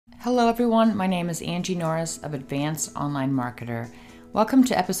Hello everyone, my name is Angie Norris of Advanced Online Marketer. Welcome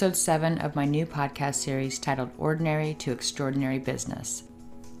to episode 7 of my new podcast series titled Ordinary to Extraordinary Business.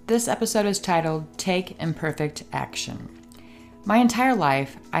 This episode is titled Take Imperfect Action. My entire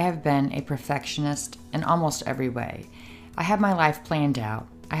life, I have been a perfectionist in almost every way. I had my life planned out,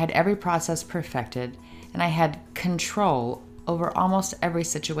 I had every process perfected, and I had control over almost every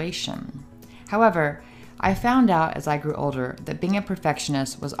situation. However, I found out as I grew older that being a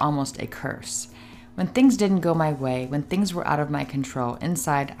perfectionist was almost a curse. When things didn't go my way, when things were out of my control,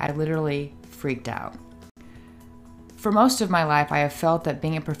 inside I literally freaked out. For most of my life, I have felt that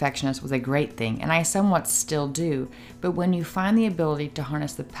being a perfectionist was a great thing, and I somewhat still do, but when you find the ability to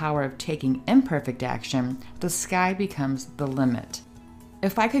harness the power of taking imperfect action, the sky becomes the limit.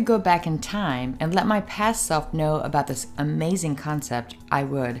 If I could go back in time and let my past self know about this amazing concept, I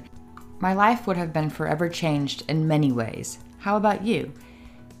would. My life would have been forever changed in many ways. How about you?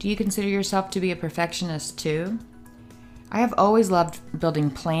 Do you consider yourself to be a perfectionist too? I have always loved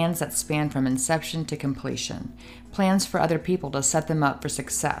building plans that span from inception to completion, plans for other people to set them up for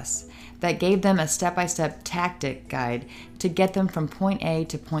success, that gave them a step-by-step tactic guide to get them from point A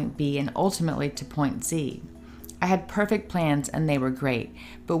to point B and ultimately to point Z. I had perfect plans and they were great,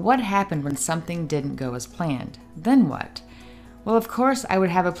 but what happened when something didn't go as planned? Then what? Well, of course, I would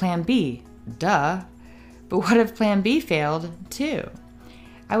have a plan B. Duh. But what if plan B failed, too?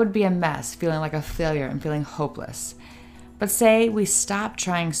 I would be a mess, feeling like a failure and feeling hopeless. But say we stopped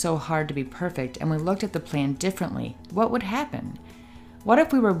trying so hard to be perfect and we looked at the plan differently, what would happen? What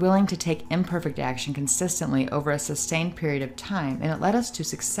if we were willing to take imperfect action consistently over a sustained period of time and it led us to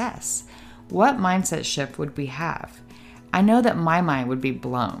success? What mindset shift would we have? I know that my mind would be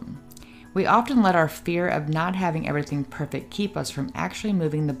blown. We often let our fear of not having everything perfect keep us from actually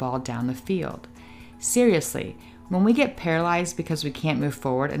moving the ball down the field. Seriously, when we get paralyzed because we can't move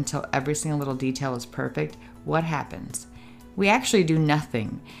forward until every single little detail is perfect, what happens? We actually do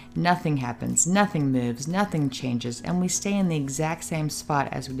nothing. Nothing happens, nothing moves, nothing changes, and we stay in the exact same spot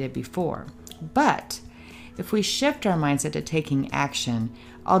as we did before. But if we shift our mindset to taking action,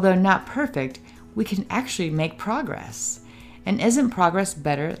 although not perfect, we can actually make progress. And isn't progress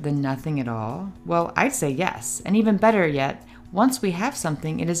better than nothing at all? Well, I'd say yes. And even better yet, once we have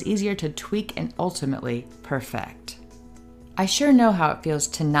something, it is easier to tweak and ultimately perfect. I sure know how it feels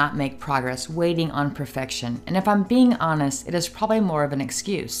to not make progress waiting on perfection. And if I'm being honest, it is probably more of an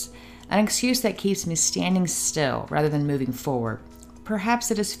excuse that keeps me standing still rather than moving forward.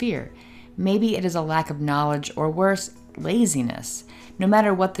 Perhaps it is fear. Maybe it is a lack of knowledge, or worse, laziness. No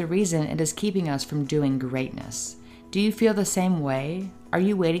matter what the reason, it is keeping us from doing greatness. Do you feel the same way? Are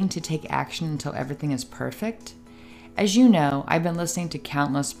you waiting to take action until everything is perfect? As you know, I've been listening to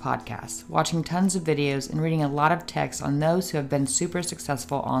countless podcasts, watching tons of videos, and reading a lot of texts on those who have been super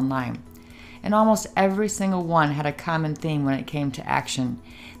successful online. And almost every single one had a common theme when it came to action.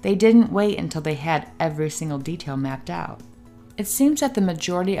 They didn't wait until they had every single detail mapped out. It seems that the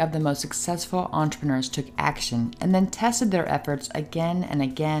majority of the most successful entrepreneurs took action and then tested their efforts again and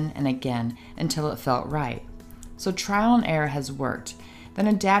again and again until it felt right. So trial and error has worked. Then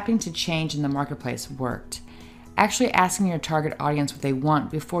adapting to change in the marketplace worked. Actually asking your target audience what they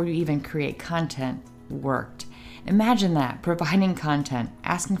want before you even create content worked. Imagine that, providing content,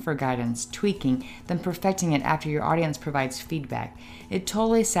 asking for guidance, tweaking, then perfecting it after your audience provides feedback. It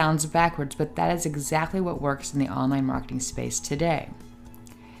totally sounds backwards, but that is exactly what works in the online marketing space today.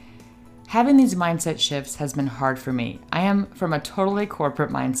 Having these mindset shifts has been hard for me. I am from a totally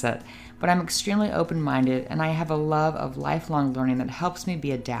corporate mindset, but I'm extremely open-minded and I have a love of lifelong learning that helps me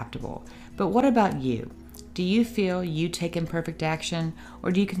be adaptable. But what about you? Do you feel you take imperfect action,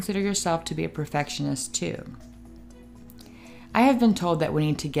 or do you consider yourself to be a perfectionist too? I have been told that we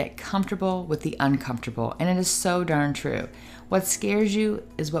need to get comfortable with the uncomfortable, and it is so darn true. What scares you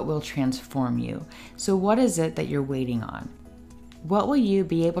is what will transform you. So what is it that you're waiting on? What will you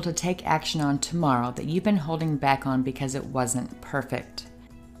be able to take action on tomorrow that you've been holding back on because it wasn't perfect?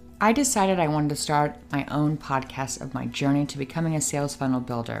 I decided I wanted to start my own podcast of my journey to becoming a sales funnel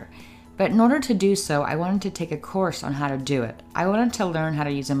builder. But in order to do so, I wanted to take a course on how to do it. I wanted to learn how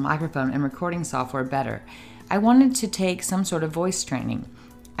to use a microphone and recording software better. I wanted to take some sort of voice training.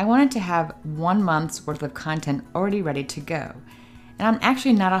 I wanted to have 1 month's worth of content already ready to go. And I'm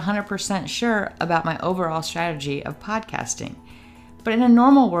actually not 100% sure about my overall strategy of podcasting. But in a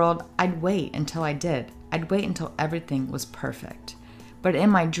normal world, I'd wait until I did. I'd wait until everything was perfect. But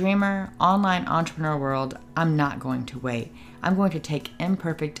in my dreamer, online entrepreneur world, I'm not going to wait. I'm going to take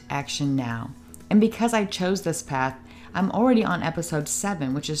imperfect action now. And because I chose this path, I'm already on episode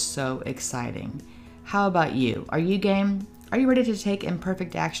 7, which is so exciting. How about you? Are you game? Are you ready to take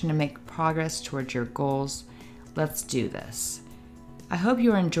imperfect action and make progress towards your goals? Let's do this. I hope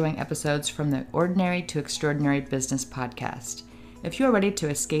you are enjoying episodes from the Ordinary to Extraordinary Business podcast. If you are ready to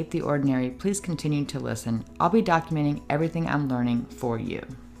escape the ordinary, please continue to listen. I'll be documenting everything I'm learning for you.